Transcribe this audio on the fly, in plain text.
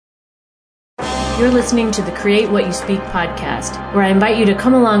You're listening to the Create What You Speak podcast, where I invite you to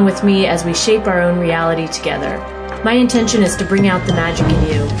come along with me as we shape our own reality together. My intention is to bring out the magic in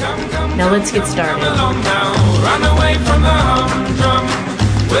you. Now let's get started. Run away from the humdrum.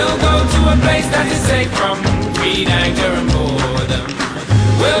 We'll go to a place that is safe from greed, anger, and boredom.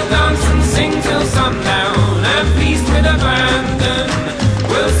 We'll dance and sing till sundown and feast with abandon.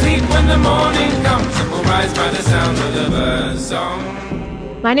 We'll sleep when the morning comes and we'll rise by the sound of the birds' song.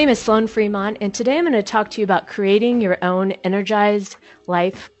 My name is Sloan Fremont, and today I'm going to talk to you about creating your own energized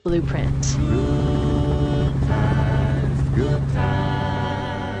life blueprint. Good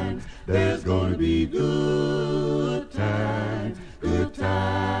times, there's going to be good times, good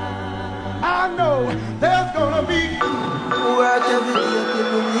times. I know there's going to be work every day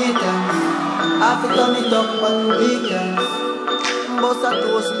till the weekends. I feel turn it up on the weekends. Most of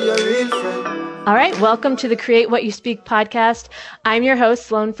those be a real friend. All right, welcome to the Create What You Speak podcast. I'm your host,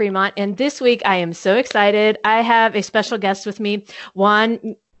 Sloan Fremont, and this week I am so excited. I have a special guest with me,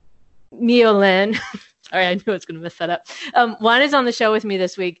 Juan Miolin. Sorry, I knew I was going to mess that up. Juan is on the show with me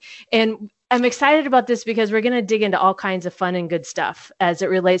this week, and I'm excited about this because we're going to dig into all kinds of fun and good stuff as it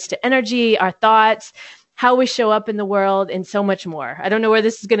relates to energy, our thoughts, how we show up in the world, and so much more. I don't know where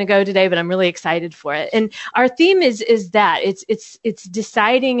this is going to go today, but I'm really excited for it. And our theme is that it's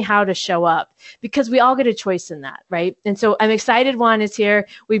deciding how to show up, because we all get a choice in that, right? And so I'm excited Juan is here.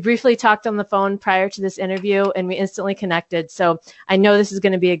 We briefly talked on the phone prior to this interview, and we instantly connected. So I know this is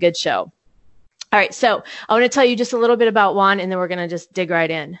going to be a good show. All right, so I want to tell you just a little bit about Juan, and then we're going to just dig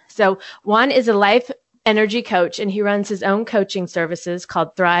right in. So Juan is a life energy coach, and he runs his own coaching services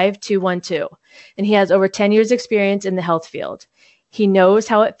called Thrive 212. And he has over 10 years experience in the health field. He knows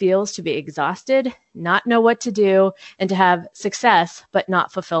how it feels to be exhausted, not know what to do, and to have success, but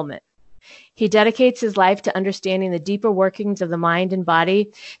not fulfillment. He dedicates his life to understanding the deeper workings of the mind and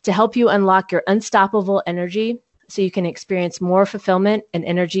body to help you unlock your unstoppable energy so you can experience more fulfillment and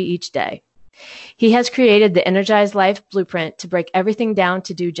energy each day. He has created the Energized Life Blueprint to break everything down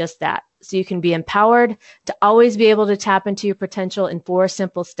to do just that, so you can be empowered to always be able to tap into your potential in 4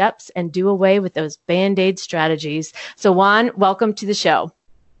 simple steps and do away with those Band-Aid strategies. So Juan, welcome to the show.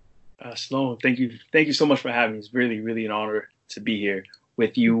 Sloan, thank you. Thank you so much for having me. It's really, really an honor to be here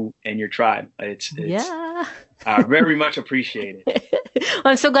with you and your tribe. Yeah. I very much appreciate it.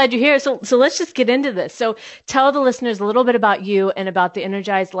 Well, I'm so glad you're here. So let's just get into this. So tell the listeners a little bit about you and about the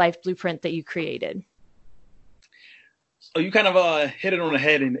Energized Life Blueprint that you created. So you kind of hit it on the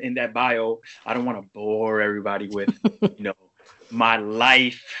head in that bio. I don't want to bore everybody with, my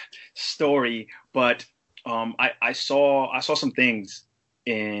life story, but I saw some things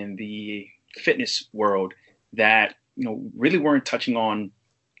in the fitness world that really weren't touching on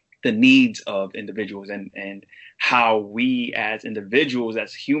the needs of individuals and how we as individuals,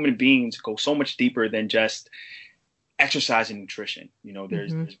 as human beings, go so much deeper than just exercise and nutrition.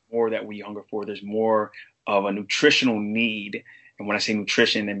 There's more that we hunger for. There's more of a nutritional need. And when I say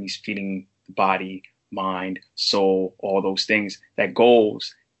nutrition, that means feeding the body, mind, soul, all those things that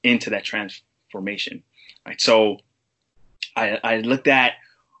goes into that transformation. Right. So I looked at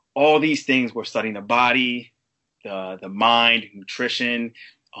all these things. We're studying the body, the mind, nutrition,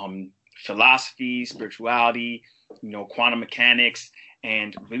 philosophy, spirituality, quantum mechanics,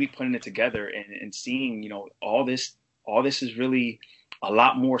 and really putting it together and seeing, all this is really a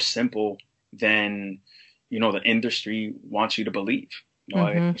lot more simple than, the industry wants you to believe.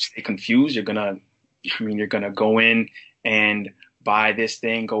 If you stay confused, you're gonna go in and buy this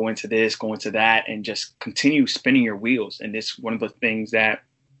thing, go into this, go into that, and just continue spinning your wheels. And this one of the things that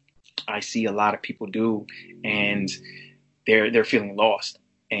I see a lot of people do, and they're feeling lost.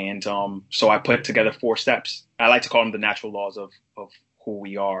 And so I put together 4 steps. I like to call them the natural laws of who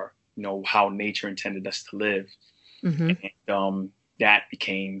we are, how nature intended us to live. And that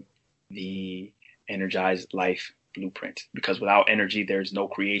became the Energized Life Blueprint, because without energy, there's no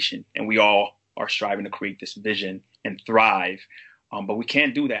creation. And we all are striving to create this vision and thrive. But we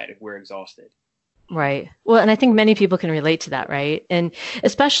can't do that if we're exhausted. Right. Well, and I think many people can relate to that, right? And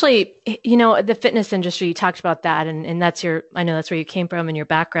especially, the fitness industry, you talked about that, and I know that's where you came from and your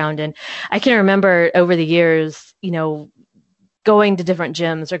background. And I can remember over the years, going to different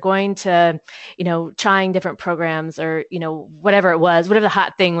gyms or going to, trying different programs or, whatever it was, whatever the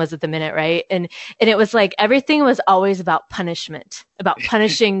hot thing was at the minute, right? And it was like everything was always about punishment, about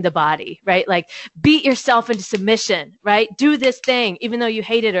punishing the body, right? Like beat yourself into submission, right? Do this thing, even though you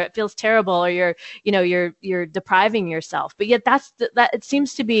hate it or it feels terrible or you're depriving yourself. But yet that it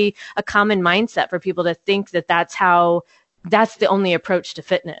seems to be a common mindset for people to think that that's the only approach to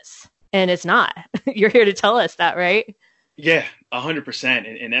fitness. And it's not. You're here to tell us that, right? Yeah,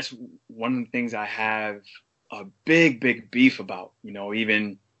 100%. And that's one of the things I have a big beef about,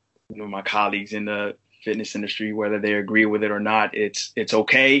 even, my colleagues in the fitness industry, whether they agree with it or not, it's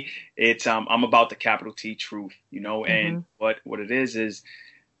okay. I'm about the capital T truth, and what it is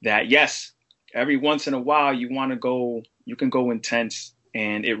that, yes, every once in a while you can go intense,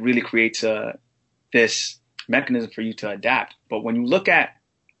 and it really creates this mechanism for you to adapt. But when you look at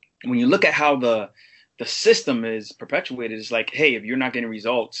how the system is perpetuated, it's like, hey, if you're not getting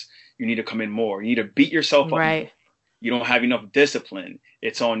results, you need to come in more. You need to beat yourself up. Right. You don't have enough discipline.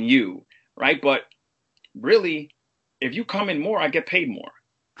 It's on you, right? But really, if you come in more, I get paid more.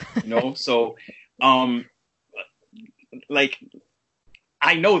 So, like,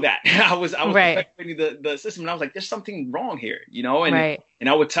 I know that I was right. perpetuating the system, and I was like, there's something wrong here, and right. and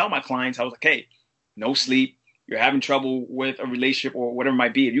I would tell my clients, I was like, hey, no sleep, you're having trouble with a relationship or whatever it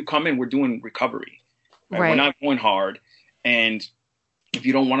might be. If you come in, we're doing recovery. Right? We're not going hard. And if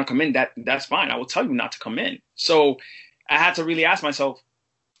you don't want to come in, that's fine. I will tell you not to come in. So I had to really ask myself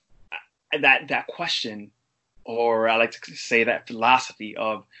that question, or I like to say that philosophy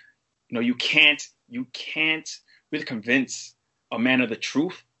of, you can't really convince a man of the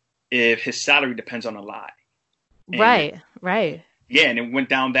truth if his salary depends on a lie. Right. Yeah. And it went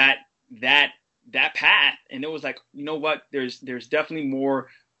down that path. And it was like, you know what, there's definitely more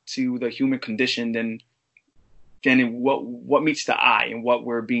to the human condition than what meets the eye and what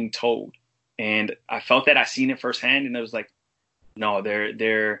we're being told. And I felt that, I seen it firsthand, and it was like, no,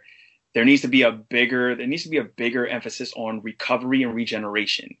 there needs to be a bigger emphasis on recovery and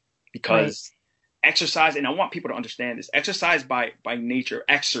regeneration, because exercise, and I want people to understand this, exercise by nature,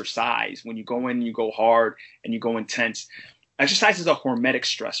 when you go in, you go hard and you go intense, exercise is a hormetic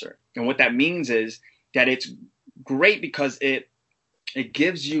stressor. And what that means is that it's great because it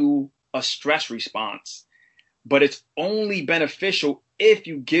gives you a stress response, but it's only beneficial if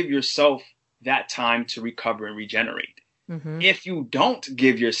you give yourself that time to recover and regenerate. If you don't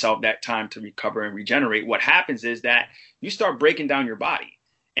give yourself that time to recover and regenerate, what happens is that you start breaking down your body.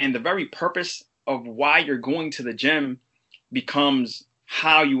 And the very purpose of why you're going to the gym becomes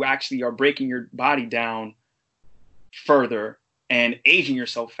how you actually are breaking your body down further and aging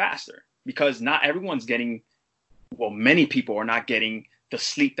yourself faster. Because not everyone's many people are not getting the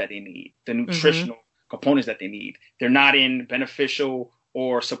sleep that they need, the nutritional components that they need. They're not in beneficial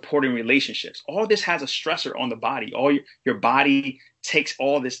or supporting relationships. All this has a stressor on the body. Your body takes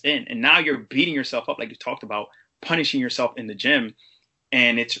all this in, and now you're beating yourself up, like you talked about, punishing yourself in the gym,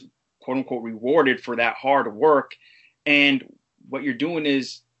 and it's quote unquote rewarded for that hard work. And what you're doing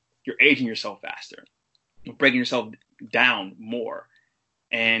is you're aging yourself faster, you're breaking yourself down more,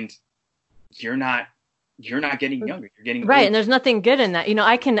 and you're not getting younger. You're getting right. older. And there's nothing good in that.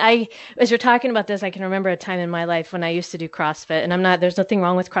 As you're talking about this, I can remember a time in my life when I used to do CrossFit, and there's nothing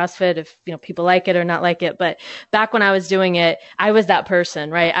wrong with CrossFit if, people like it or not like it. But back when I was doing it, I was that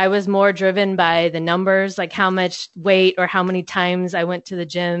person, right? I was more driven by the numbers, like how much weight or how many times I went to the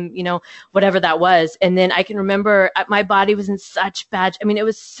gym, whatever that was. And then I can remember my body was in such bad, it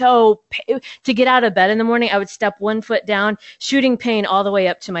was so, to get out of bed in the morning, I would step one foot down, shooting pain all the way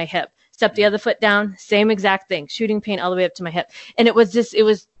up to my hip. Step the other foot down, same exact thing, shooting pain all the way up to my hip. And it was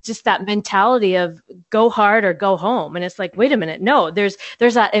just that mentality of go hard or go home. And it's like, wait a minute. No, there's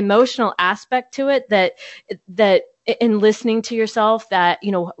that emotional aspect to it that in listening to yourself, that,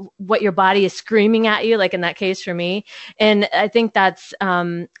 what your body is screaming at you, like in that case for me. And I think that's,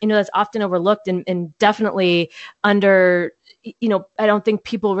 that's often overlooked and definitely under, I don't think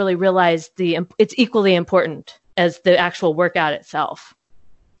people really realize it's equally important as the actual workout itself.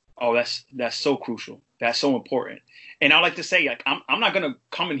 Oh, that's so crucial. That's so important. And I like to say, like, I'm not going to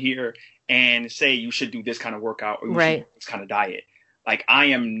come in here and say you should do this kind of workout or you should do this kind of diet. Like, I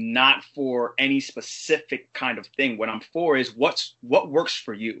am not for any specific kind of thing. What I'm for is what works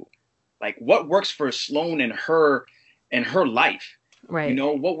for you. Like, what works for Sloan and her life. Right.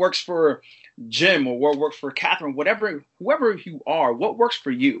 What works for Jim or what works for Catherine, whoever you are, what works for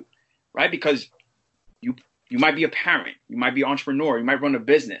you, right? Because you might be a parent, you might be an entrepreneur, you might run a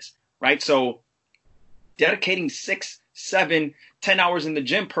business, right? So dedicating 6, 7, 10 hours in the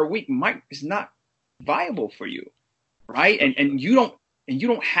gym per week is not viable for you, right? And you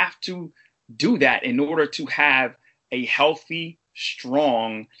don't have to do that in order to have a healthy,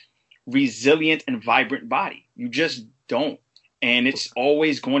 strong, resilient, and vibrant body. You just don't. And it's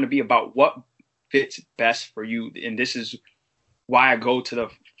always going to be about what fits best for you. And this is why I go to the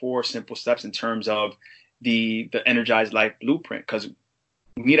 4 simple steps in terms of the energized life blueprint, because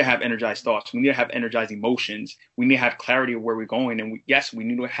we need to have energized thoughts. We need to have energized emotions. We need to have clarity of where we're going. And we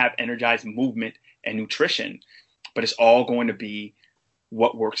need to have energized movement and nutrition. but it's all going to be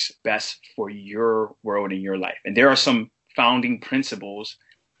what works best for your world and your life. And there are some founding principles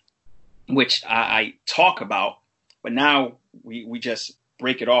which I talk about, but now we just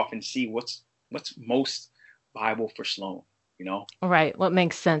break it off and see what's most viable for Sloan, you know? Right. What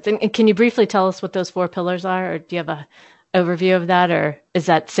makes sense. And can you briefly tell us what those 4 pillars are, or do you have a overview of that, or is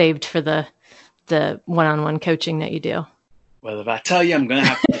that saved for the one-on-one coaching that you do? Well, if I tell you, I'm going to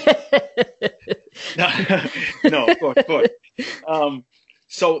have to. No, of course.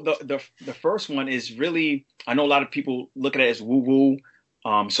 So the first one is really, I know a lot of people look at it as woo-woo.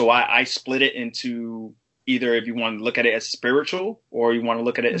 So I split it into either if you want to look at it as spiritual or you want to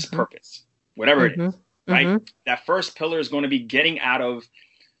look at it as purpose, whatever it is, right? That first pillar is going to be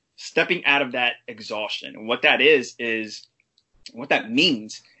stepping out of that exhaustion. And what that what that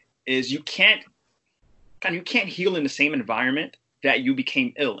means is you can't heal in the same environment that you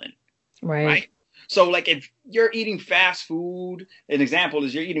became ill in. Right. So like if you're eating fast food, an example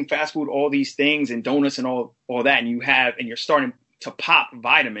is you're eating fast food, all these things and donuts and all that, and you're starting to pop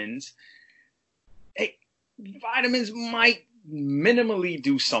vitamins. Hey, vitamins might minimally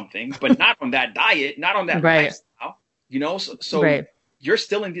do something, but not on that diet, not on that lifestyle, you know? So you're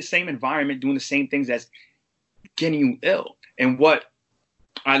still in the same environment doing the same things that's getting you ill. And what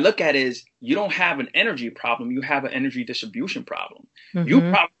I look at is you don't have an energy problem. You have an energy distribution problem.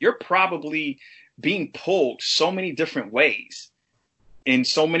 You're probably being pulled so many different ways in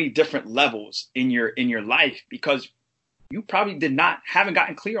so many different levels in your life because you probably haven't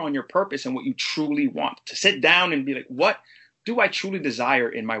gotten clear on your purpose and what you truly want. To sit down and be like, what do I truly desire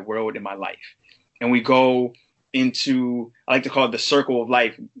in my world, in my life? And we go into, I like to call it the circle of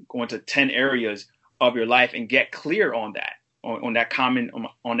life, go into 10 areas of your life and get clear on that, on that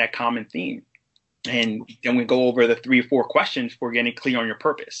common theme. And then we go over the 3 or 4 questions for getting clear on your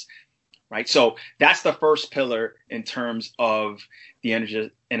purpose, right? So that's the first pillar in terms of the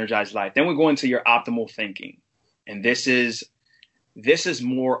energized life. Then we go into your optimal thinking. And this is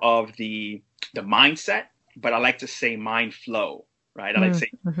more of the mindset, but I like to say mind flow, right? I like to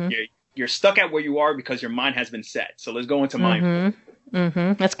say you're stuck at where you are because your mind has been set. So let's go into mind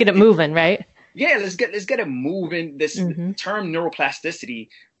flow. Let's get it moving, right? Yeah, let's get it moving. This term neuroplasticity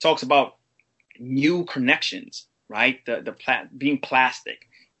talks about new connections, right? Being plastic.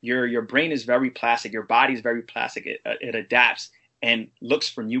 Your brain is very plastic. Your body is very plastic. It adapts and looks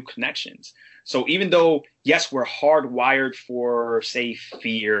for new connections. So even though, yes, we're hardwired for, say,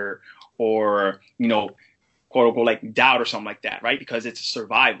 fear or, you know, quote unquote, like doubt or something like that, right? Because it's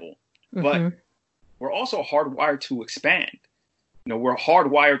survival. But we're also hardwired to expand. You know, we're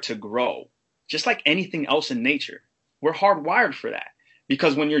hardwired to grow, just like anything else in nature. We're hardwired for that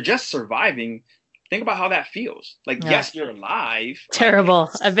because when you're just surviving, think about how that feels. Like, yes, you're alive. Terrible.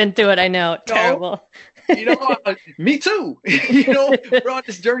 Right? I've been through it. I know. Terrible. You know, me too. You know, we're on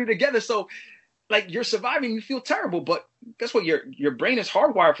this journey together. So, like, you're surviving, you feel terrible, but guess what? Your brain is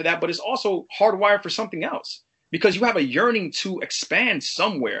hardwired for that, but it's also hardwired for something else because you have a yearning to expand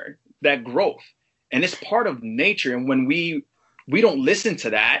somewhere, that growth, and it's part of nature. And when we don't listen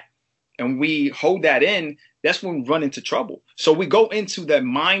to that and we hold that in, that's when we run into trouble. So we go into the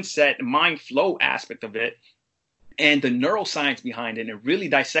mindset, mind flow aspect of it and the neuroscience behind it and really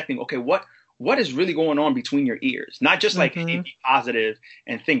dissecting, okay, what is really going on between your ears? Not just like, hey, be positive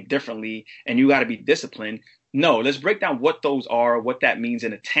and think differently and you got to be disciplined. No, let's break down what those are, what that means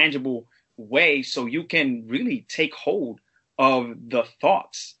in a tangible way so you can really take hold of the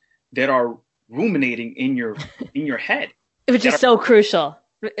thoughts that are ruminating in your head. Which is so crucial,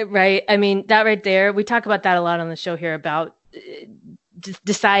 right? I mean, that right there, we talk about that a lot on the show here about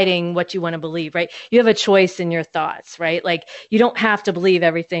deciding what you want to believe, right? You have a choice in your thoughts, right? Like you don't have to believe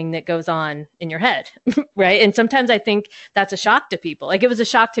everything that goes on in your head, right? And sometimes I think that's a shock to people. Like it was a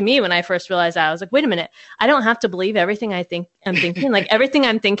shock to me when I first realized that. I was like, wait a minute, I don't have to believe everything I'm thinking. Like everything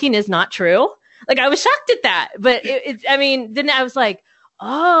I'm thinking is not true. Like I was shocked at that, but then I was like,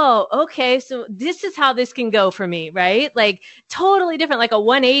 oh, okay. So this is how this can go for me, right? Like totally different, like a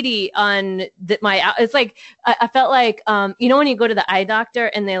 180 on it's like, I felt like, you know, when you go to the eye doctor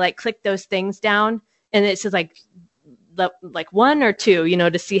and they like click those things down and it says like 1 or 2, you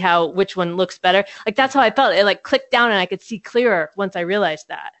know, to see which one looks better. Like that's how I felt. It like clicked down and I could see clearer once I realized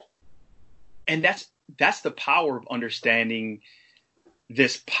that. And that's the power of understanding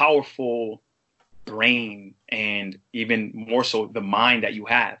this powerful brain and even more so the mind that you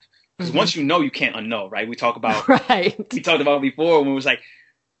have, because once you know, you can't unknow, right? We talked about before when it was like,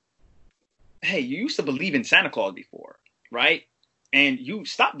 hey, you used to believe in Santa Claus before, right? And you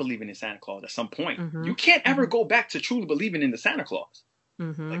stopped believing in Santa Claus at some point. You can't ever go back to truly believing in the Santa Claus.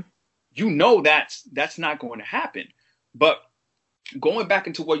 Like, you know that's not going to happen. But going back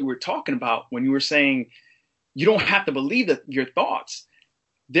into what you were talking about when you were saying you don't have to believe that your thoughts,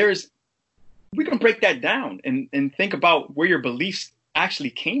 we can break that down and think about where your beliefs actually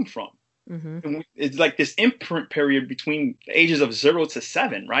came from. Mm-hmm. And it's like this imprint period between the ages of 0 to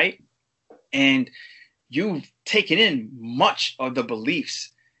 7, right? And you've taken in much of the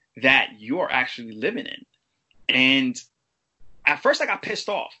beliefs that you're actually living in. And at first I got pissed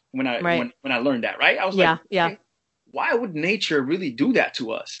off when I learned that, right? I was like, hey, why would nature really do that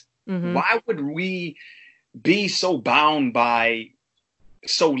to us? Mm-hmm. Why would we be so bound by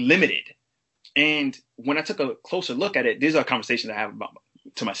so limited? And when I took a closer look at it, these are conversations I have about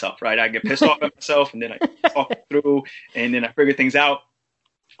to myself, right? I get pissed off at myself, and then I talk it through, and then I figure things out.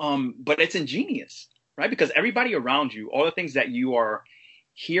 But it's ingenious, right? Because everybody around you, all the things that you are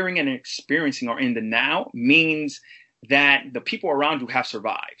hearing and experiencing are in the now, means that the people around you have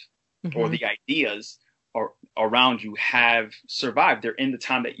survived, mm-hmm. or the ideas around you have survived. They're in the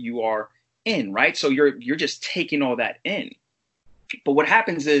time that you are in, right? So you're just taking all that in. But what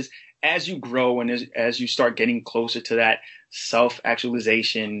happens is, as you grow and as you start getting closer to that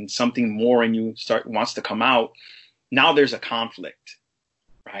self-actualization, something more in you wants to come out. Now there's a conflict,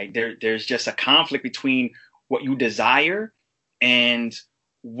 right? There's just a conflict between what you desire and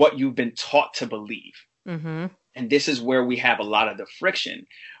what you've been taught to believe. Mm-hmm. And this is where we have a lot of the friction.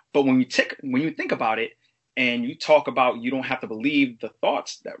 But when you think about it and you talk about you don't have to believe the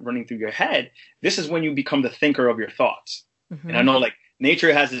thoughts that are running through your head, this is when you become the thinker of your thoughts. Mm-hmm. And I know, like,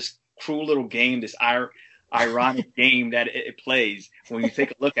 nature has this cruel little game, this ironic game that it plays when you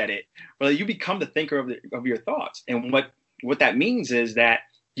take a look at it. Well, you become the thinker of your thoughts. And what that means is that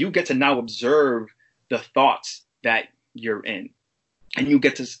you get to now observe the thoughts that you're in. And you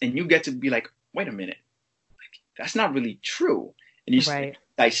get to be like, wait a minute, that's not really true. And you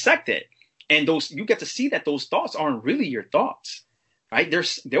dissect it. And you get to see that those thoughts aren't really your thoughts, right?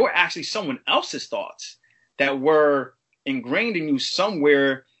 They were actually someone else's thoughts that were ingrained in you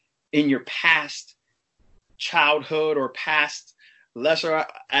somewhere in your past childhood or past lesser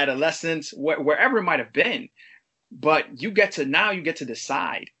adolescence, wherever it might have been. But you get to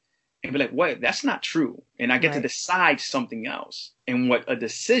decide and be like, wait, that's not true. And I get to decide something else. And what a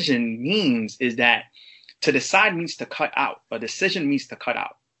decision means is that to decide means to cut out. A decision means to cut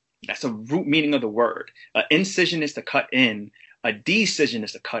out. That's the root meaning of the word. An incision is to cut in. A decision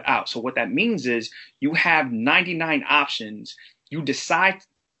is to cut out. So what that means is you have 99 options. You decide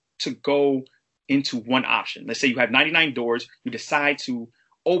to go into one option. Let's say you have 99 doors. You decide to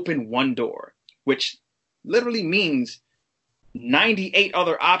open one door, which literally means 98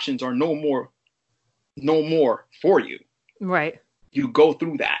 other options are no more for you. Right. You go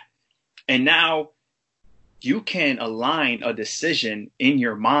through that. And now you can align a decision in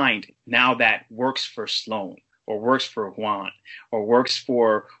your mind now that works for Sloan or works for Juan or works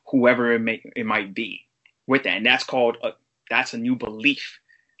for whoever it might be with that. And that's a new belief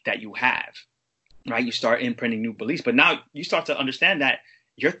that you have, right? You start imprinting new beliefs, but now you start to understand that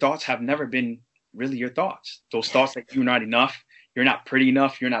your thoughts have never been really your thoughts. Those thoughts that you're not enough, you're not pretty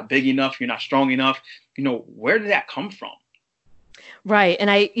enough, you're not big enough, you're not strong enough. Where did that come from? Right. And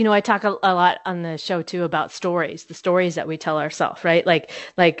I talk a lot on the show too about stories, the stories that we tell ourselves, right? Like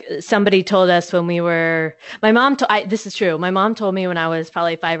somebody told us when this is true. My mom told me when I was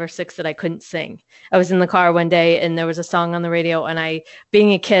probably 5 or 6 that I couldn't sing. I was in the car one day and there was a song on the radio and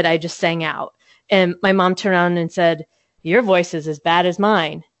being a kid, I just sang out. And my mom turned around and said, your voice is as bad as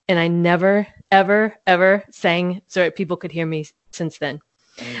mine. And I never, ever, ever sang so that people could hear me since then.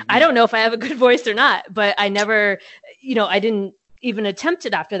 Mm-hmm. I don't know if I have a good voice or not, but I never, I didn't even attempt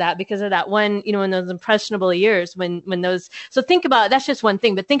it after that because of that one, in those impressionable years when so think about, that's just one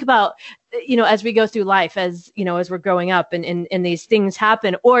thing, but think about, as we go through life, as we're growing up and these things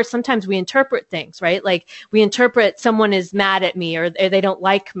happen, or sometimes we interpret things, right? Like we interpret someone is mad at me or they don't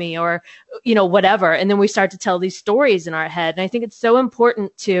like me or, whatever. And then we start to tell these stories in our head. And I think it's so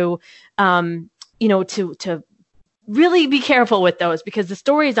important to, to really be careful with those because the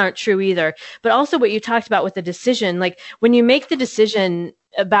stories aren't true either. But also what you talked about with the decision, like when you make the decision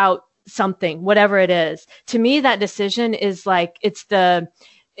about something, whatever it is, to me, that decision is like, it's the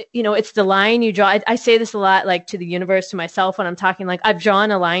line you draw. I say this a lot, like to the universe, to myself when I'm talking, like I've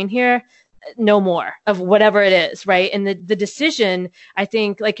drawn a line here, no more of whatever it is. Right. And the decision, I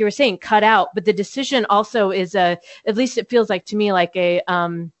think, like you were saying, cut out, but the decision also is at least it feels like to me, like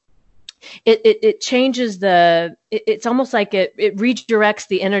it changes it's almost like it redirects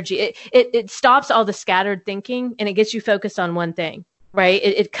the energy. It stops all the scattered thinking and it gets you focused on one thing. right?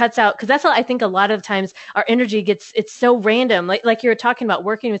 It cuts out, because that's how I think a lot of times our energy it's so random. Like you were talking about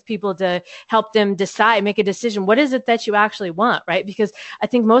working with people to help them decide, make a decision. What is it that you actually want, right? Because I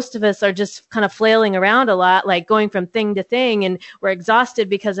think most of us are just kind of flailing around a lot, like going from thing to thing, and we're exhausted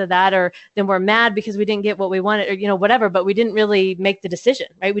because of that, or then we're mad because we didn't get what we wanted, or, whatever, but we didn't really make the decision,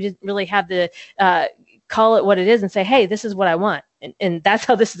 right? We didn't really have the, call it what it is and say, hey, this is what I want. And that's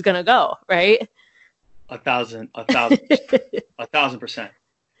how this is going to go, right? 1,000%,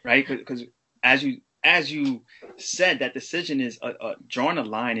 right? Because as you said, that decision is drawing a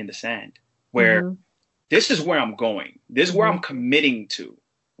line in the sand where this is where I'm going. This is where I'm committing to,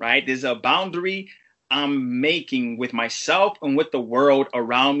 right? There's a boundary I'm making with myself and with the world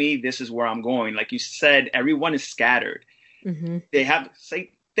around me. This is where I'm going. Like you said, everyone is scattered. They have,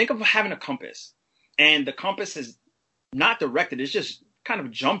 think of having a compass, and the compass is not directed. It's just kind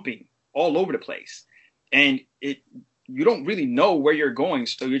of jumping all over the place. And you don't really know where you're going.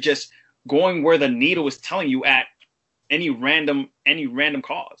 So you're just going where the needle is telling you at any random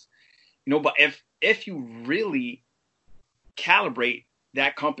cause, but if you really calibrate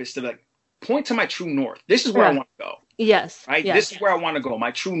that compass to like point to my true north, this is where I want to go. Yes. Right. Yes. This is where I want to go.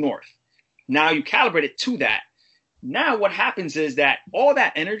 My true north. Now you calibrate it to that. Now what happens is that all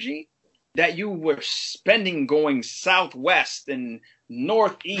that energy that you were spending going southwest and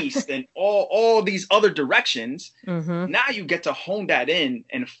northeast and all these other directions, now you get to hone that in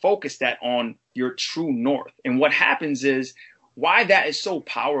and focus that on your true north. And what happens is, why that is so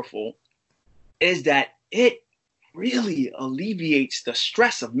powerful is that it really alleviates the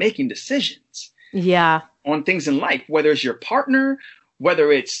stress of making decisions on things in life, whether it's your partner,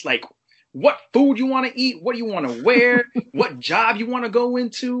 whether it's like what food you want to eat, what you want to wear, what job you want to go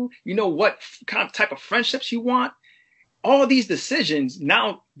into, what kind of type of friendships you want. All these decisions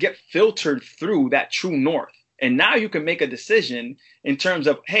now get filtered through that true north. And now you can make a decision in terms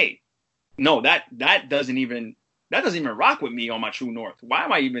of, hey, no, that doesn't even rock with me on my true north.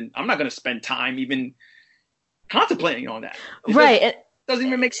 I'm not going to spend time even contemplating on that. It doesn't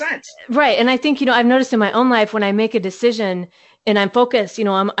even make sense. Right. And I think, I've noticed in my own life, when I make a decision and I'm focused,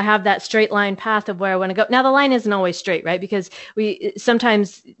 I have that straight line path of where I want to go. Now the line isn't always straight, right? Because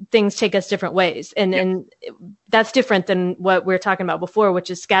sometimes things take us different ways, and that's different than what we were talking about before, which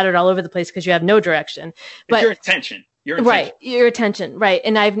is scattered all over the place because you have no direction. But your intention. Right. Your attention. Right.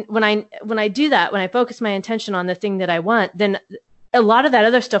 And when I do that, when I focus my intention on the thing that I want, then a lot of that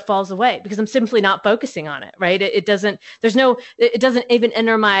other stuff falls away because I'm simply not focusing on it. Right. It doesn't even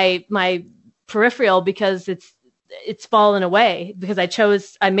enter my peripheral because it's fallen away because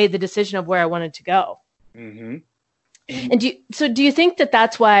I made the decision of where I wanted to go. And do you think that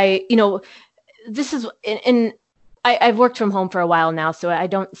that's why, this is, and I've worked from home for a while now, so I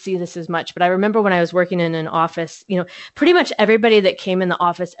don't see this as much, but I remember when I was working in an office, pretty much everybody that came in the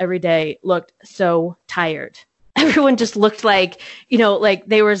office every day looked so tired. Everyone just looked like, like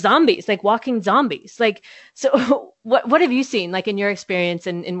they were zombies, like walking zombies. Like, so what have you seen, like in your experience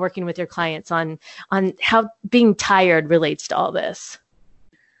in working with your clients on how being tired relates to all this?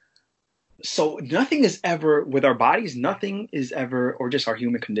 So nothing is ever with our bodies. Nothing is ever, or just our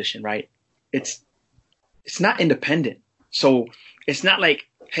human condition, right? It's not independent. So it's not like,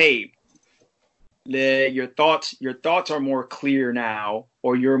 hey, your thoughts are more clear now,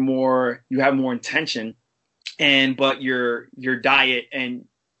 or you have more intention. But your diet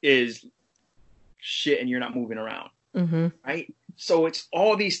is shit and you're not moving around. Right. So it's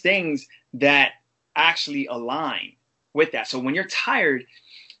all these things that actually align with that. So when you're tired,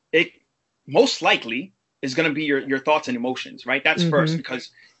 it most likely is going to be your thoughts and emotions, right? That's first, because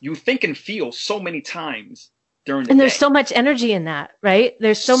you think and feel so many times during the day. And there's so much energy in that, right?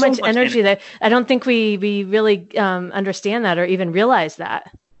 There's so much energy that I don't think we really understand that or even realize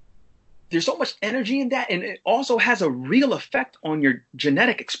that. There's so much energy in that, and it also has a real effect on your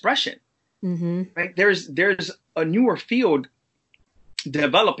genetic expression. Right? There's a newer field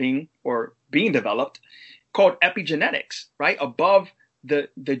developing or being developed called epigenetics, right? Above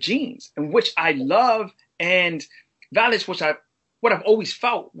the genes, in which I love and validates what I've always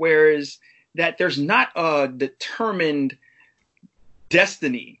felt, whereas that there's not a determined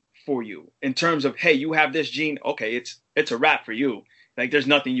destiny for you in terms of, hey, you have this gene, okay, it's a wrap for you. Like there's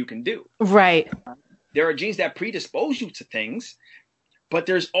nothing you can do. Right. There are genes that predispose you to things, but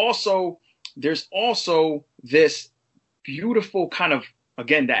there's also this beautiful kind of,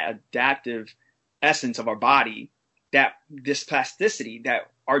 again, that adaptive essence of our body, that this plasticity that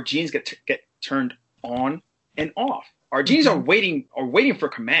our genes get turned on and off. Our genes are waiting for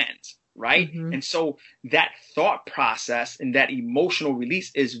commands, right? And so that thought process and that emotional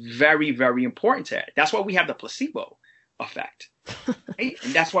release is very, very important to it. That's why we have the placebo effect. Right?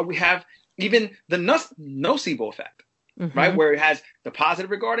 And that's why we have even the nocebo effect, right? Where it has the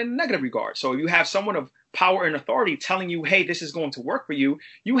positive regard and the negative regard. So you have someone of power and authority telling you, hey, this is going to work for you.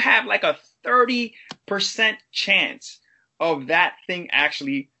 You have like a 30% chance of that thing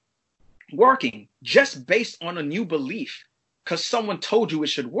actually working just based on a new belief because someone told you it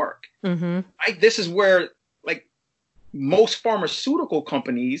should work. Right? This is where like most pharmaceutical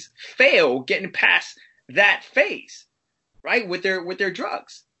companies fail getting past that phase, right? With their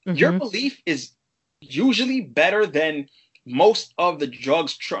drugs. Your belief is usually better than most of the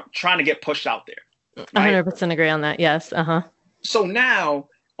drugs trying to get pushed out there. Right? 100% agree on that. Yes. So now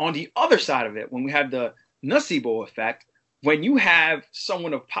on the other side of it, when we have the nocebo effect, when you have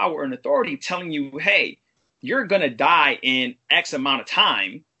someone of power and authority telling you, hey, you're going to die in X amount of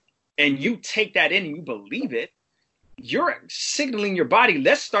time, and you take that in and you believe it, you're signaling your body,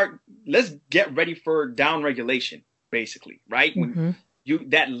 let's get ready for down regulation, basically, right? When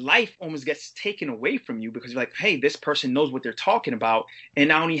that life almost gets taken away from you because you're like, hey, this person knows what they're talking about,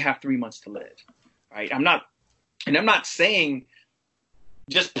 and I only have 3 months to live, right? I'm not saying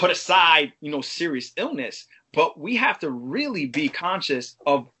just put aside, serious illness, but we have to really be conscious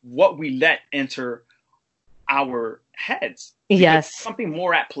of what we let enter our heads. Yes. Something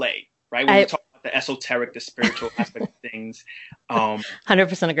more at play, right? When we talk about the esoteric, the spiritual aspect of things.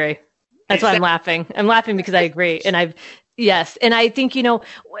 100% agree. That's why I'm laughing. I'm laughing because I agree. And yes. And I think,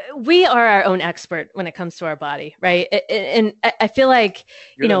 we are our own expert when it comes to our body, right? And I feel like,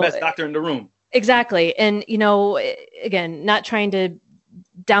 you're the best doctor in the room. Exactly. And, again, not trying to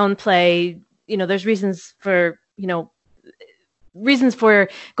downplay, there's reasons for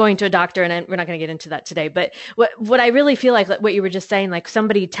going to a doctor, and we're not going to get into that today. But what I really feel like what you were just saying, like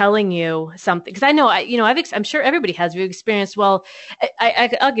somebody telling you something, because I know, I'm sure everybody has. We've experienced. Well,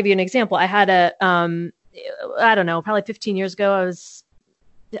 I'll give you an example. I had I don't know, probably 15 years ago. I was,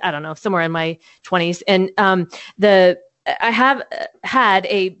 I don't know, somewhere in my 20s, and I have had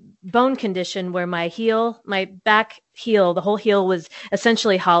a bone condition where my back heel, the whole heel was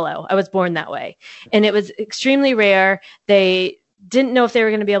essentially hollow. I was born that way. And it was extremely rare. They didn't know if they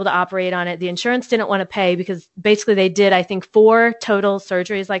were going to be able to operate on it. The insurance didn't want to pay because basically they did, I think, 4 total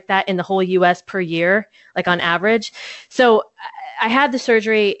surgeries like that in the whole US per year, like on average. So I had the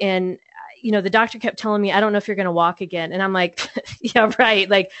surgery, and the doctor kept telling me, I don't know if you're going to walk again. And I'm like, yeah, right.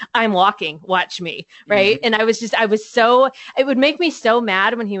 Like, I'm walking, watch me. Right. And it would make me so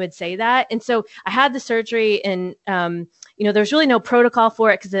mad when he would say that. And so I had the surgery, and, there was really no protocol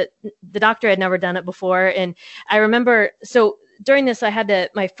for it because the doctor had never done it before. And I remember, so during this,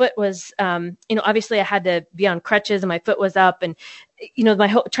 my foot was, obviously I had to be on crutches and my foot was up, and,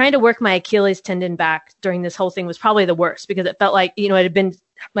 trying to work my Achilles tendon back during this whole thing was probably the worst because it felt like, it had been,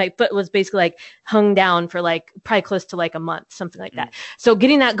 my foot was basically like hung down for like probably close to like a month, something like that. So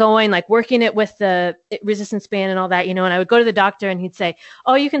getting that going, like working it with the resistance band and all that, and I would go to the doctor and he'd say,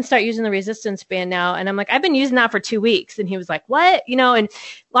 oh, you can start using the resistance band now. And I'm like, I've been using that for 2 weeks. And he was like, what? And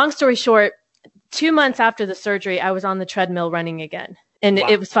long story short, 2 months after the surgery, I was on the treadmill running again. And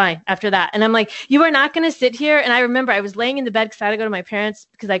It was fine after that. And I'm like, you are not going to sit here. And I remember I was laying in the bed because I had to go to my parents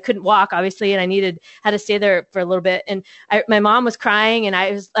because I couldn't walk, obviously, and I had to stay there for a little bit. And my mom was crying, and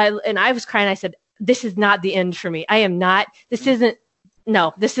I was crying. I said, this is not the end for me. This isn't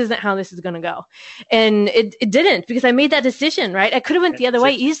how this is going to go. And it didn't, because I made that decision, right? I could have went the other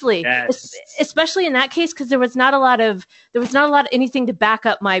way easily, especially in that case, because there was not a lot of anything to back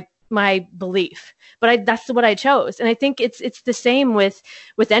up my belief, but that's what I chose. And I think it's the same with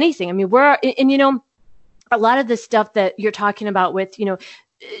anything. I mean, a lot of the stuff that you're talking about with,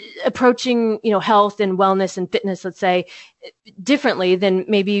 approaching, health and wellness and fitness, let's say, differently than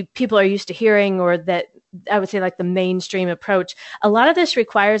maybe people are used to hearing, or that I would say like the mainstream approach. A lot of this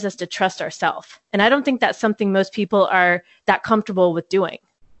requires us to trust ourselves. And I don't think that's something most people are that comfortable with doing.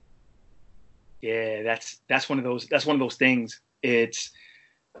 Yeah, that's one of those things. It's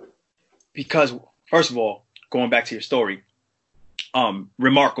because, first of all, going back to your story,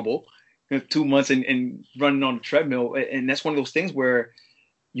 remarkable, 2 months and running on the treadmill. And that's one of those things where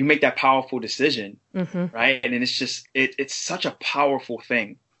you make that powerful decision, right? And it's just, it's such a powerful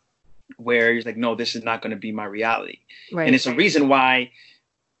thing where you're like, no, this is not going to be my reality. Right. And it's a reason why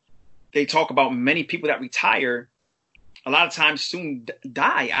they talk about many people that retire a lot of times soon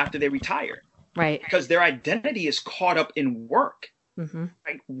die after they retire. Right. Because their identity is caught up in work.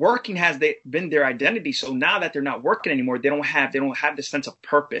 Right? Working has been their identity. So now that they're not working anymore, they don't have the sense of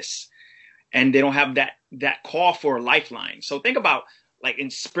purpose, and they don't have that call for a lifeline. So think about, like, in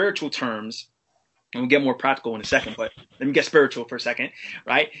spiritual terms, and we'll get more practical in a second, but let me get spiritual for a second,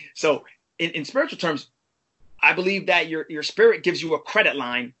 right? So in spiritual terms, I believe that your spirit gives you a credit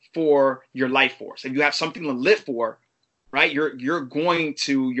line for your life force. If you have something to live for, right, your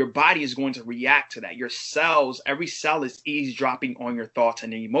body is going to react to that. Your cells, every cell is eavesdropping on your thoughts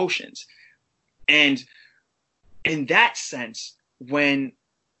and emotions. And in that sense, when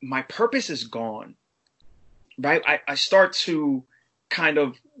my purpose is gone, right, I start to kind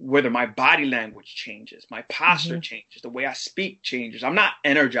of, whether my body language changes, my posture changes, the way I speak changes. I'm not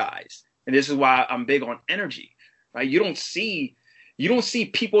energized. And this is why I'm big on energy, right? You don't see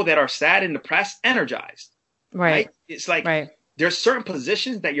people that are sad and depressed energized, right? It's like there's certain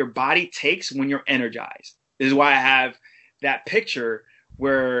positions that your body takes when you're energized. This is why I have that picture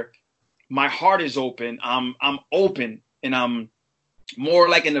where my heart is open. I'm open, and I'm more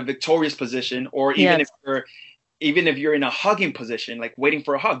like in a victorious position, or even if you're in a hugging position, like waiting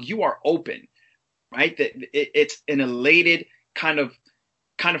for a hug, you are open, right? It's an elated kind of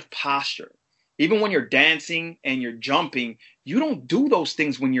posture. Even when you're dancing and you're jumping, you don't do those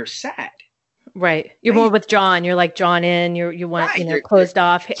things when you're sad. Right. You're more withdrawn. You're like drawn in. You want, closed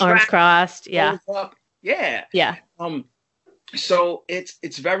off, arms crossed. Yeah. Yeah. Yeah. So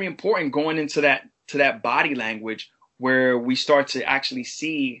it's very important going into that body language, where we start to actually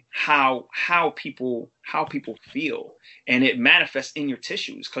see how people feel, and it manifests in your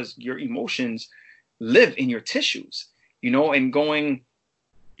tissues, because your emotions live in your tissues, and going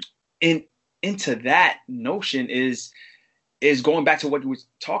into that notion is going back to what we were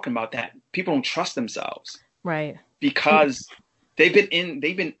talking about, that people don't trust themselves, right? Because they've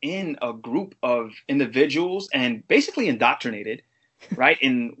been in a group of individuals and basically indoctrinated, right?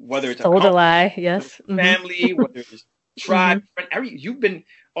 In whether it's a lie, yes, family, whether it's tribe,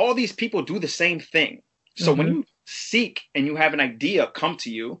 all these people do the same thing. So when you seek and you have an idea come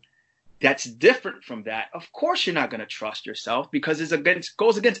to you that's different from that, of course you're not going to trust yourself, because it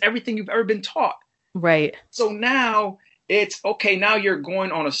goes against everything you've ever been taught. Right. So now it's okay. Now you're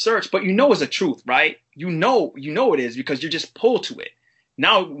going on a search, but it's a truth, right? You know it is, because you're just pulled to it.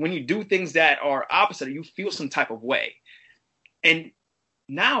 Now, when you do things that are opposite, you feel some type of way. And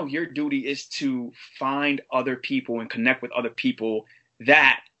now your duty is to find other people and connect with other people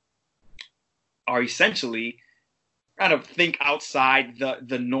that are essentially kind of think outside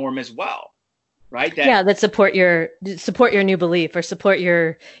the norm as well, right? That support your new belief, or support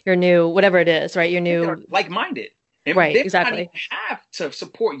your new whatever it is, right? Your new like-minded. And right, they exactly. Have to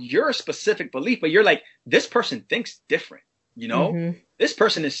support your specific belief, but you're like, this person thinks different, This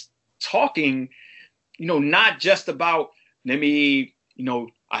person is talking, not just about, let me,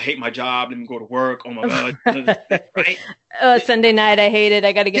 I hate my job, let me go to work, oh my God, right? Sunday night, I hate it,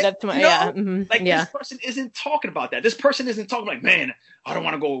 I got to get up to my, This person isn't talking about that. This person isn't talking like, man, I don't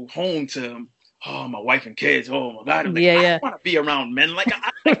want to go home to my wife and kids. Oh my God. I want to be around men. Like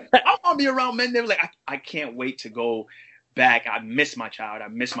I want to be around men. They're like, I can't wait to go back. I miss my child. I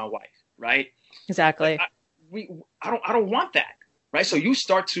miss my wife. Right. Exactly. I don't want that. Right. So you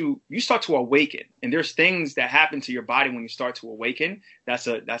start to awaken, and there's things that happen to your body when you start to awaken. That's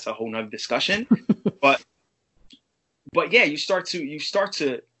a whole nother discussion. but yeah, you start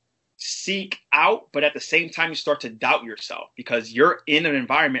to seek out, but at the same time, you start to doubt yourself, because you're in an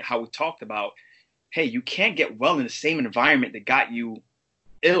environment, how we talked about, hey, you can't get well in the same environment that got you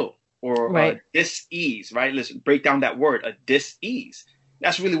ill or dis-ease, right? Let's break down that word, a dis-ease.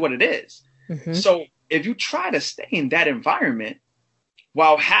 That's really what it is. Mm-hmm. So if you try to stay in that environment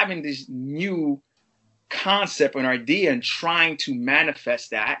while having this new concept and idea and trying to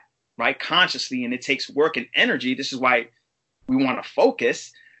manifest that, right, consciously, and it takes work and energy, this is why we want to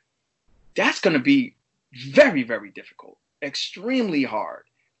focus, that's going to be very, very difficult, extremely hard.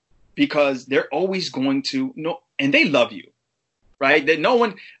 Because they're always going to know, and they love you, right? That no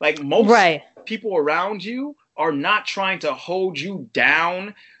one, like most people around you, are not trying to hold you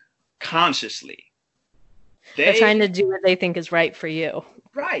down consciously. They're trying to do what they think is right for you,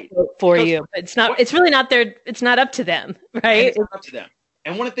 right? For you, it's not. It's really not their. It's not up to them, right? It's not up to them.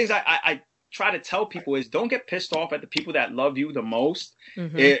 And one of the things I try to tell people is, don't get pissed off at the people that love you the most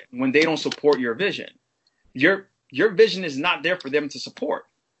when they don't support your vision. Your vision is not there for them to support.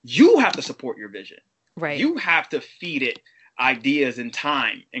 You have to support your vision. Right. You have to feed it ideas and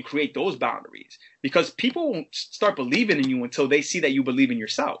time and create those boundaries, because people won't start believing in you until they see that you believe in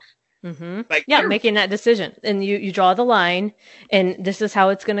yourself. Mm-hmm. Making that decision, and you draw the line, and this is how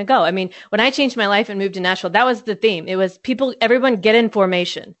it's going to go. I mean, when I changed my life and moved to Nashville, that was the theme. It was everyone get in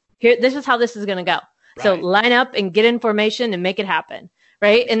formation. Here, this is how this is going to go. Right. So line up and get in formation and make it happen.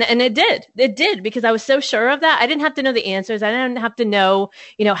 Right. And it did because I was so sure of that. I didn't have to know the answers. I didn't have to know,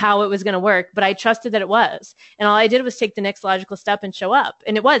 how it was going to work, but I trusted that it was. And all I did was take the next logical step and show up.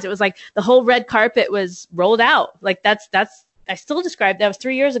 And it was like the whole red carpet was rolled out. Like I still describe that was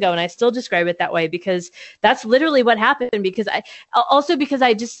 3 years ago, and I still describe it that way because that's literally what happened. Because I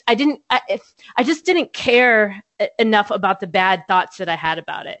just didn't care enough about the bad thoughts that I had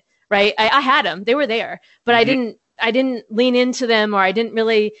about it. Right. I had them. They were there, but I didn't lean into them, or I didn't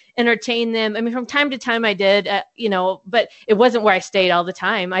really entertain them. I mean, from time to time I did, but it wasn't where I stayed all the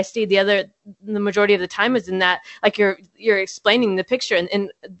time. I stayed the majority of the time was in that, like you're explaining the picture,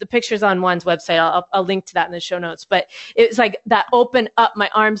 and the picture's on Juan's website. I'll link to that in the show notes, but it was like that open up, my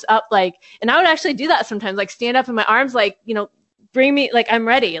arms up, and I would actually do that sometimes, like stand up in my arms, bring me, like I'm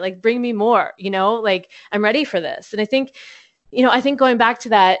ready, like bring me more, like I'm ready for this. And I think going back to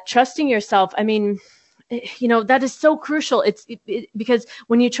that, trusting yourself, I mean, that is so crucial. Because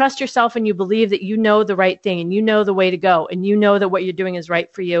when you trust yourself and you believe that you know the right thing and you know the way to go and you know that what you're doing is right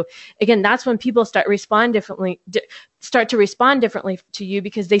for you, again, that's when people start to respond differently to you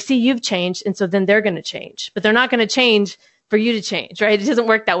because they see you've changed, and so then they're going to change. But they're not going to change for you to change, right? It doesn't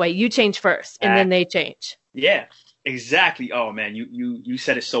work that way. You change first, and then they change. Yeah, exactly. Oh man, you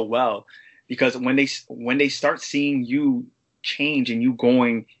said it so well. Because when they start seeing you change and you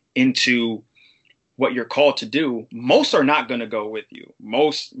going into what you're called to do, most are not going to go with you.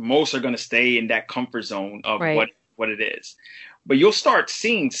 Most are going to stay in that comfort zone of what it is. But you'll start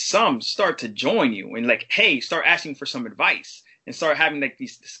seeing some start to join you and start asking for some advice and start having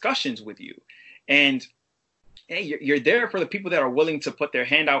these discussions with you. And hey, you're there for the people that are willing to put their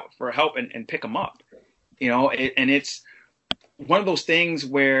hand out for help and pick them up. And it's one of those things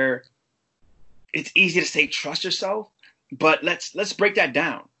where it's easy to say trust yourself, but let's break that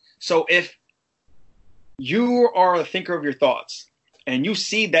down. So if you are a thinker of your thoughts and you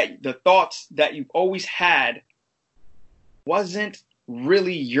see that the thoughts that you've always had wasn't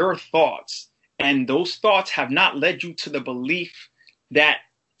really your thoughts, and those thoughts have not led you to the belief that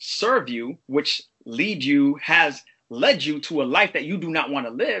serve you, which has led you to a life that you do not want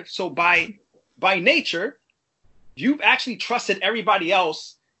to live. So by nature, you've actually trusted everybody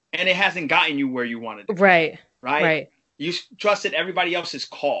else and it hasn't gotten you where you wanted to. Right. You trusted everybody else's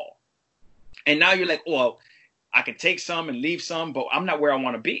call. And now you're like, well, I can take some and leave some, but I'm not where I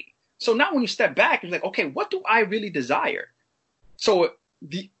want to be. So now when you step back, you're like, okay, what do I really desire? So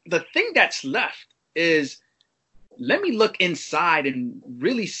the thing that's left is, let me look inside and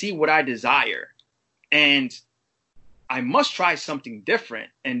really see what I desire. And I must try something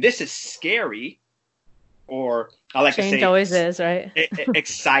different. And this is scary, or I like Change to say always is, right?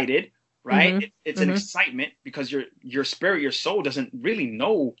 Excited, right? Mm-hmm. It's an excitement because your spirit, your soul doesn't really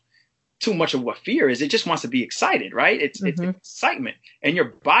know too much of what fear is. It just wants to be excited, right? It's excitement. And your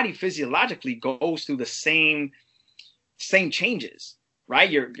body physiologically goes through the same changes, right?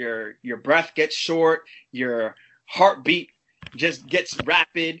 Your breath gets short, your heartbeat just gets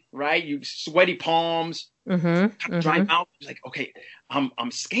rapid, right? You sweaty palms, dry mouth. It's like, okay,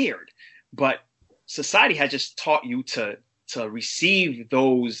 I'm scared. But society has just taught you to receive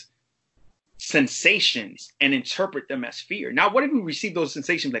those sensations and interpret them as fear. Now, what if we receive those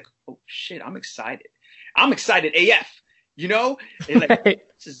sensations like, oh shit, I'm excited. I'm excited AF, And like,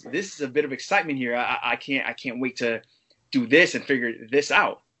 this is a bit of excitement here. I can't wait to do this and figure this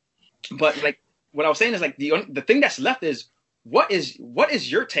out. But like what I was saying is like the thing that's left is what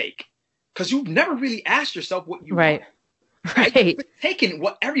is your take? Because you've never really asked yourself what you want. Right? You've been taking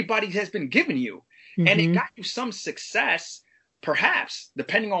what everybody has been giving you, and it got you some success, perhaps,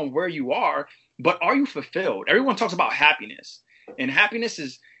 depending on where you are. But are you fulfilled? Everyone talks about happiness, and happiness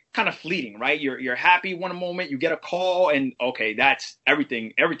is kind of fleeting, right? You're happy one moment, you get a call, and okay, that's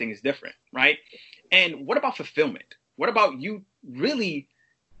everything. Everything is different, right? And what about fulfillment? What about you really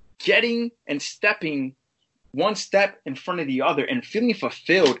getting and stepping one step in front of the other and feeling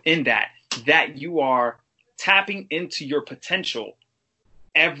fulfilled in that you are tapping into your potential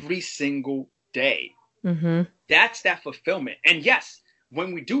every single day? That's that fulfillment. And yes,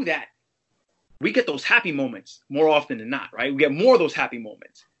 when we do that, we get those happy moments more often than not, right? We get more of those happy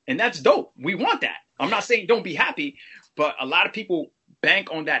moments. And that's dope. We want that. I'm not saying don't be happy, but a lot of people bank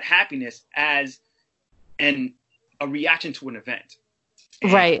on that happiness as a reaction to an event.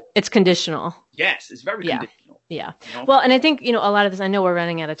 And right. It's conditional. Yes, it's very conditional. Yeah. Well, and I think, a lot of this, I know we're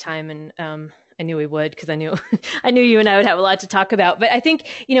running out of time, and I knew we would, because I knew you and I would have a lot to talk about. But I think,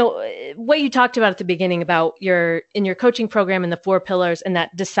 what you talked about at the beginning about in your coaching program and the 4 pillars, and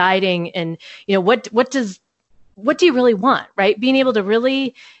that deciding, and, what do you really want, right? Being able to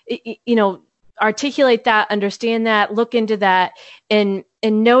really, articulate that, understand that, look into that, and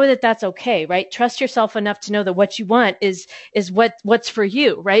know that that's okay, right? Trust yourself enough to know that what you want is what's for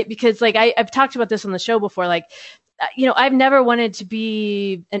you, right? Because like I've talked about this on the show before, like, I've never wanted to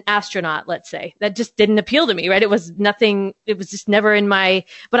be an astronaut, let's say. That just didn't appeal to me, right? It was just never in my,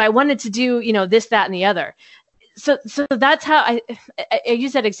 but I wanted to do, this, that, and the other. So that's how I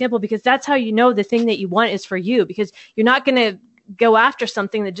use that example, because that's how the thing that you want is for you, because you're not going to go after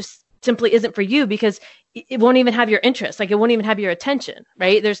something that just simply isn't for you, because it won't even have your interest. Like, it won't even have your attention,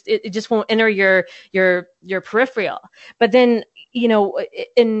 right? It just won't enter your peripheral. But then,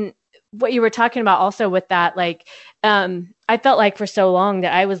 in what you were talking about also with that, like, I felt like for so long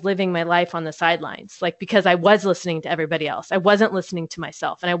that I was living my life on the sidelines, like, because I was listening to everybody else. I wasn't listening to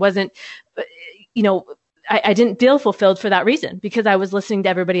myself, and I wasn't, I didn't feel fulfilled for that reason, because I was listening to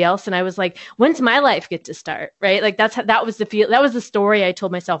everybody else, and I was like, when's my life get to start? Right? Like, that was the story I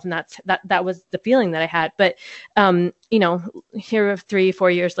told myself, and that was the feeling that I had. But, here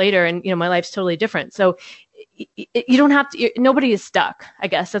 3-4 years later, and, my life's totally different. So you don't have to, nobody is stuck. I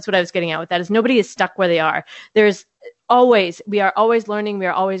guess that's what I was getting at with that, is nobody is stuck where they are. We are always learning, we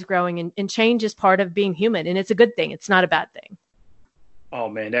are always growing, and change is part of being human, and it's a good thing. It's not a bad thing. Oh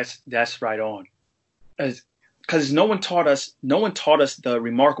man, that's right on. Because no one taught us the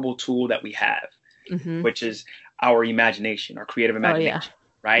remarkable tool that we have, which is our imagination, our creative imagination,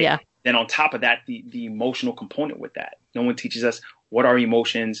 right? Yeah. Then on top of that, the emotional component with that. No one teaches us what are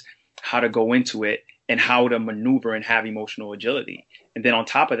emotions, how to go into it, and how to maneuver and have emotional agility. And then on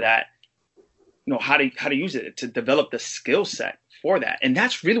top of that, how to use it to develop the skill set for that. And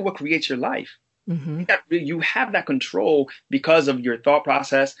that's really what creates your life. Mm-hmm. You have that control because of your thought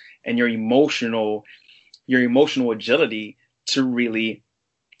process and your emotional agility to really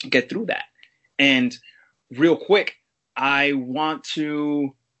get through that. And real quick, what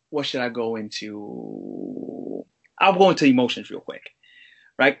should I go into? I'll go into emotions real quick,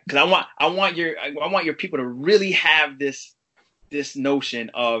 right? Because I want your people to really have this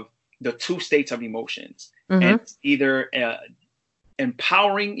notion of the two states of emotions, and it's either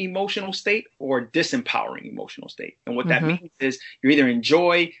empowering emotional state or disempowering emotional state. And what that means is you're either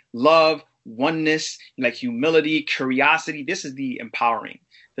enjoy, love, oneness, like humility, curiosity. This is the empowering.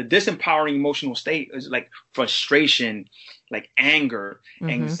 The disempowering emotional state is like frustration, like anger,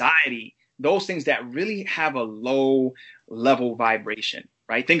 anxiety, those things that really have a low level vibration,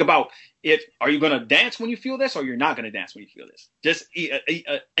 right? Think about it. Are you going to dance when you feel this, or you're not going to dance when you feel this? Just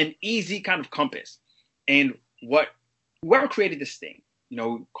an easy kind of compass. And whoever created this thing,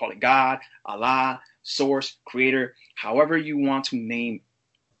 call it God, Allah, source, creator, however you want to name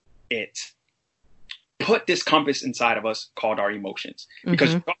it, put this compass inside of us called our emotions,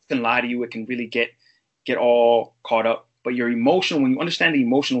 because thoughts can lie to you. It can really get all caught up. But your emotional, when you understand the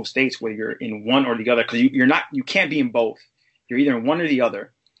emotional states, where you're in one or the other, because you can't be in both. You're either in one or the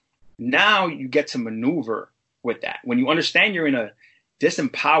other. Now you get to maneuver with that. When you understand you're in a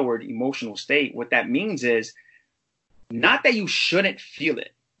disempowered emotional state, what that means is not that you shouldn't feel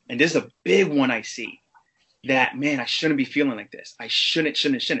it. And this is a big one I see. That, man, I shouldn't be feeling like this. I shouldn't.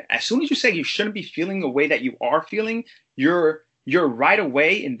 As soon as you say you shouldn't be feeling the way that you are feeling, you're right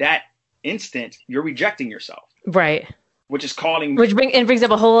away in that instant, you're rejecting yourself. Right. Which brings up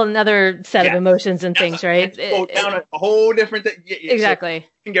a whole another set of emotions and things, right? Go down a whole different thing. Exactly. So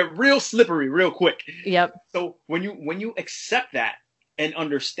it can get real slippery real quick. Yep. So when you accept that and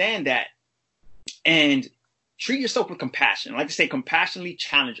understand that and treat yourself with compassion, I like to say compassionately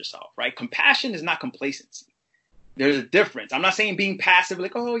challenge yourself, right? Compassion is not complacency. There's a difference. I'm not saying being passive,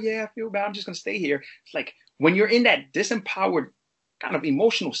 like, oh yeah, I feel bad, I'm just going to stay here. It's like when you're in that disempowered kind of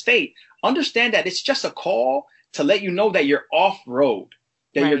emotional state, understand that it's just a call to let you know that you're off road,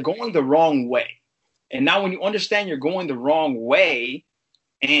 that you're going the wrong way. And now when you understand you're going the wrong way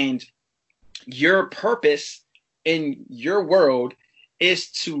and your purpose in your world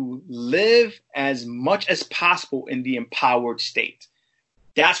is to live as much as possible in the empowered state,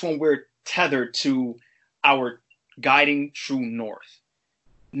 that's when we're tethered to our guiding true north.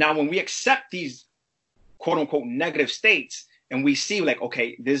 Now, when we accept these quote unquote negative states and we see like,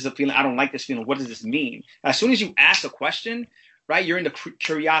 okay, this is a feeling, I don't like this feeling. What does this mean? As soon as you ask a question, right, you're in the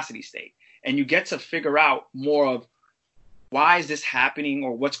curiosity state and you get to figure out more of why is this happening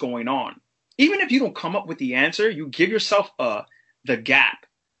or what's going on. Even if you don't come up with the answer, you give yourself the gap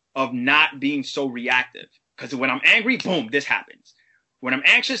of not being so reactive. Because when I'm angry, boom, this happens. When I'm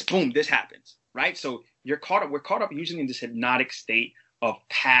anxious, boom, this happens. Right? So we're caught up usually in this hypnotic state of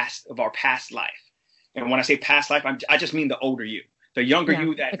our past life. And when I say past life, I just mean the older you. the younger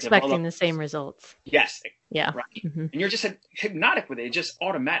you that expecting the same results. Yes. Yeah. Right. And you're just hypnotic with it. It's just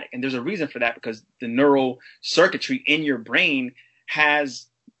automatic. And there's a reason for that, because the neural circuitry in your brain has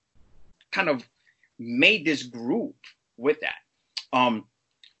kind of made this groove with that.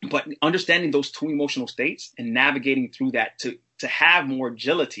 But understanding those two emotional states and navigating through that to have more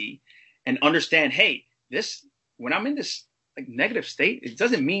agility and understand, hey, when I'm in this like negative state, it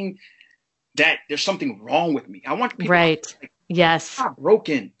doesn't mean that there's something wrong with me. I want people right. to, like, yes. I'm not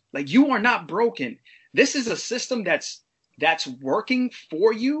broken. Like, you are not broken. This is a system that's working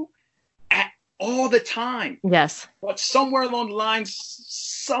for you at all the time. Yes. But somewhere along the lines,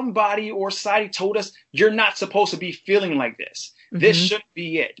 somebody or society told us you're not supposed to be feeling like this. This shouldn't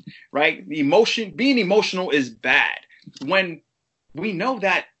be it, right? Being emotional is bad. When we know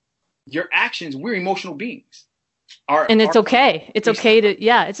that your actions, we're emotional beings. And it's okay. It's okay to,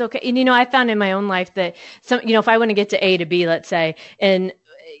 it's okay. And, I found in my own life that if I want to get to A to B, let's say, and,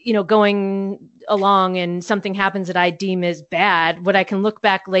 going along and something happens that I deem as bad, what I can look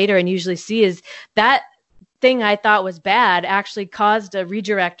back later and usually see is that thing I thought was bad actually caused a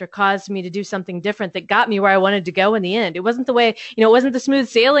redirect or caused me to do something different that got me where I wanted to go in the end. It wasn't the way, it wasn't the smooth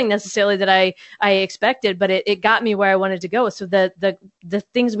sailing necessarily that I expected, but it got me where I wanted to go. So the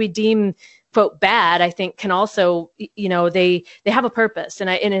things we deem, quote, bad, I think can also, they have a purpose, and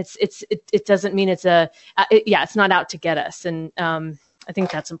it doesn't mean it's not out to get us. And I think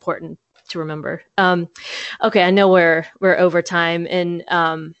that's important to remember. Okay. I know we're over time, and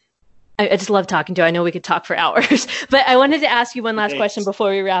I just love talking to you. I know we could talk for hours, but I wanted to ask you one last question before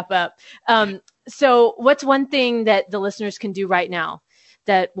we wrap up. So what's one thing that the listeners can do right now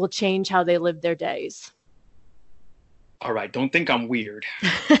that will change how they live their days? All right. Don't think I'm weird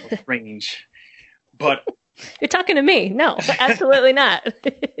or strange, but you're talking to me. No, absolutely not.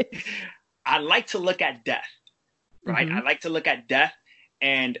 I like to look at death, right? I like to look at death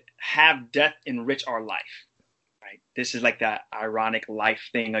and have death enrich our life. This is like that ironic life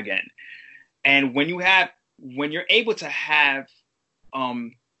thing again. And when you're able to have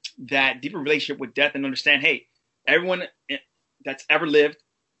that deeper relationship with death and understand, hey, everyone that's ever lived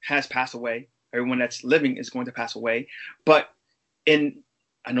has passed away. Everyone that's living is going to pass away. But I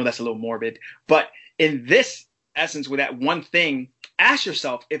know that's a little morbid, but in this essence, with that one thing, ask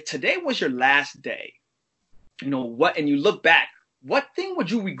yourself, if today was your last day, and you look back, what thing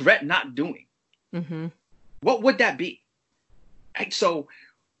would you regret not doing? Mm-hmm. What would that be? Right? So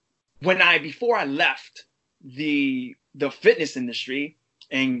before I left the fitness industry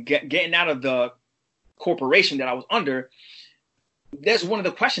and getting out of the corporation that I was under, there's one of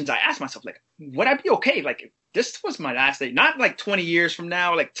the questions I asked myself, like, would I be okay? Like, if this was my last day, not like 20 years from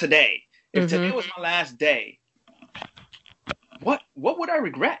now, like today. If today was my last day, what would I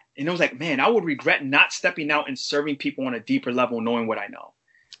regret? And it was like, man, I would regret not stepping out and serving people on a deeper level, knowing what I know.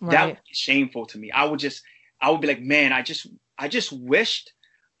 Right. That would be shameful to me. I would be like, man, I just wished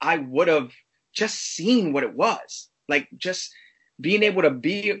I would have just seen what it was. Like, just being able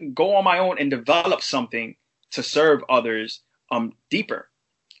to go on my own and develop something to serve others deeper.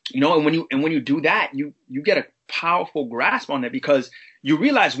 And when you do that, you get a powerful grasp on it, because you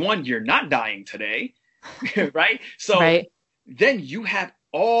realize, one, you're not dying today, right? So then you have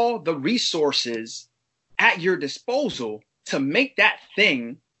all the resources at your disposal to make that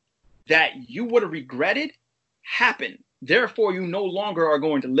thing that you would have regretted happen. Therefore, you no longer are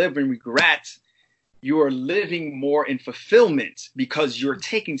going to live in regret. You are living more in fulfillment, because you're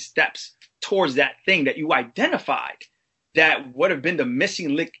taking steps towards that thing that you identified that would have been the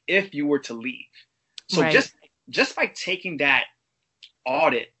missing link if you were to leave. So just by taking that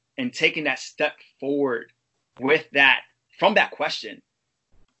audit and taking that step forward with that, from that question,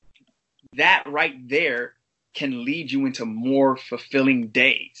 that right there can lead you into more fulfilling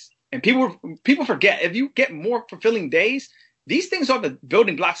days. And people forget, if you get more fulfilling days, these things are the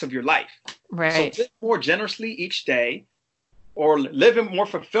building blocks of your life. Right. So live more generously each day, or live in more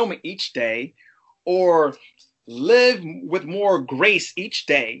fulfillment each day, or live with more grace each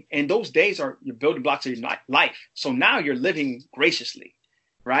day. And those days are your building blocks of your life. So now you're living graciously,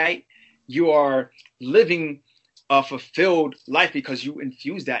 right? You are living a fulfilled life because you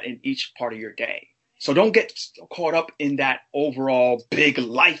infuse that in each part of your day. So don't get caught up in that overall big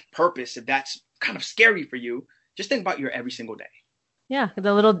life purpose. If that's kind of scary for you, just think about your every single day. Yeah.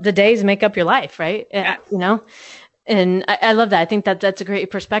 The days make up your life, right? Yeah. And I love that. I think that's a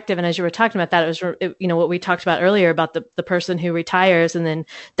great perspective. And as you were talking about that, it was, what we talked about earlier about the person who retires and then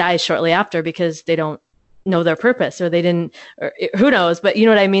dies shortly after because they don't know their purpose, or they didn't, or who knows, but you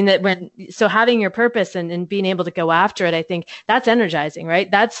know what I mean? So having your purpose and being able to go after it, I think that's energizing, right?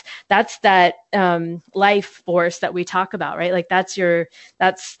 That's that life force that we talk about, right? Like that's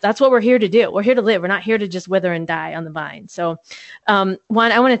what we're here to do. We're here to live. We're not here to just wither and die on the vine. So Juan,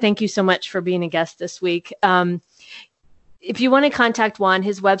 I want to thank you so much for being a guest this week. If you want to contact Juan,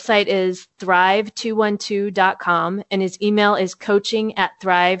 his website is thrive212.com and his email is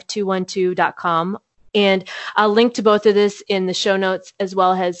coaching@thrive212.com. And I'll link to both of this in the show notes, as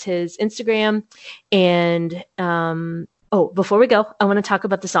well as his Instagram. And before we go, I want to talk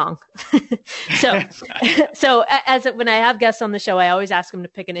about the song. So when I have guests on the show, I always ask them to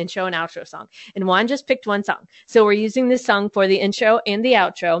pick an intro and outro song. And Juan just picked one song. So we're using this song for the intro and the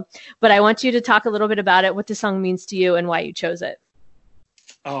outro. But I want you to talk a little bit about it, what the song means to you, and why you chose it.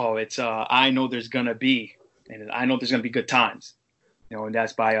 Oh, it's I Know There's Gonna Be, and I Know There's Gonna Be Good Times. And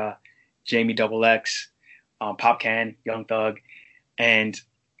that's by Jamie XX, Pop Can, Young Thug. And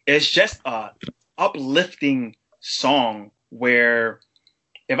it's just a uplifting song where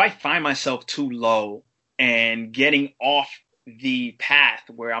if I find myself too low and getting off the path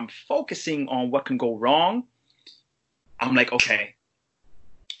where I'm focusing on what can go wrong, I'm like, okay,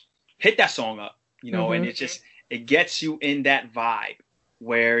 hit that song up, and it gets you in that vibe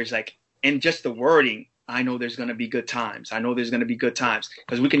where it's like, and just the wording, I know there's going to be good times. I know there's going to be good times,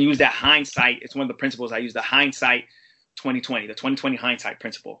 because we can use that hindsight. It's one of the principles I use, the hindsight 2020, the 2020 hindsight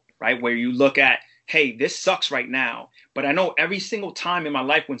principle, right? Where you look at, hey, this sucks right now, but I know every single time in my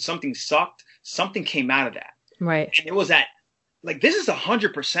life when something sucked, something came out of that. Right. And it was this is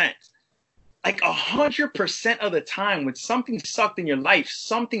 100%. Like 100% of the time when something sucked in your life,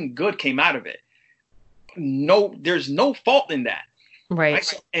 something good came out of it. No, there's no fault in that. Right.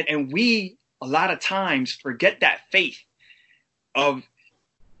 So, and we, a lot of times, forget that faith of,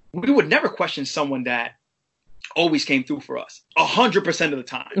 we would never question someone that always came through for us 100% of the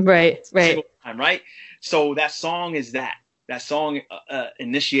time. Right. Time, right. So that song is that song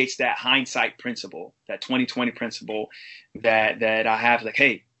initiates that hindsight principle, that 2020 principle that I have, like,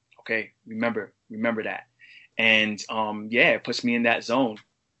 hey, okay, remember that. And it puts me in that zone,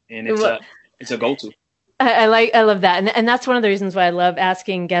 and it's a go-to. I love that. And that's one of the reasons why I love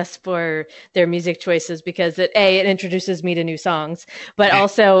asking guests for their music choices, because it introduces me to new songs, but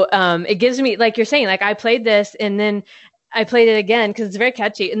also it gives me, like you're saying, like I played this and then I played it again because it's very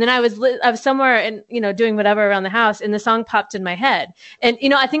catchy. And then I was somewhere and, doing whatever around the house, and the song popped in my head. And,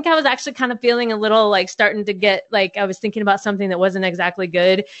 I think I was actually kind of feeling a little like starting to get, like, I was thinking about something that wasn't exactly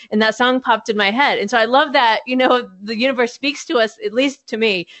good, and that song popped in my head. And so I love that, the universe speaks to us, at least to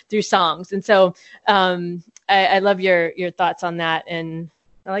me, through songs. And so I love your thoughts on that, and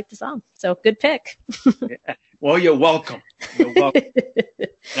I like the song. So good pick. Yeah. Well, you're welcome. No,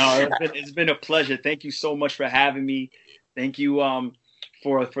 it's been a pleasure. Thank you so much for having me. Thank you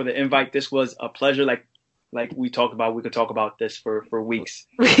for the invite. This was a pleasure. Like we talked about, we could talk about this for weeks.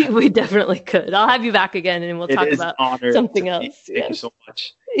 We definitely could. I'll have you back again, and we'll talk about something else. Thank you so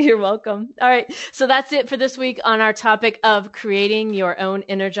much. You're welcome. All right. So that's it for this week on our topic of creating your own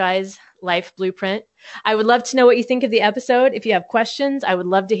energized life blueprint. I would love to know what you think of the episode. If you have questions, I would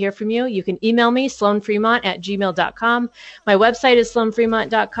love to hear from you. You can email me, sloanfremont@gmail.com. My website is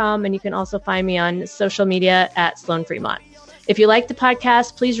sloanfremont.com, and you can also find me on social media @sloanfremont. If you like the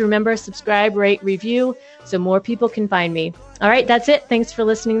podcast, please remember, subscribe, rate, review, so more people can find me. All right, that's it. Thanks for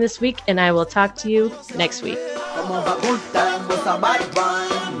listening this week, and I will talk to you next week. Come on, but good time was a bad one.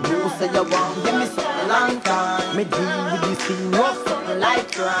 You say you want, give me something long time. Me deal with this thing rough, something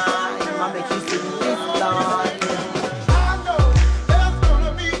like crime. I make you sing this line.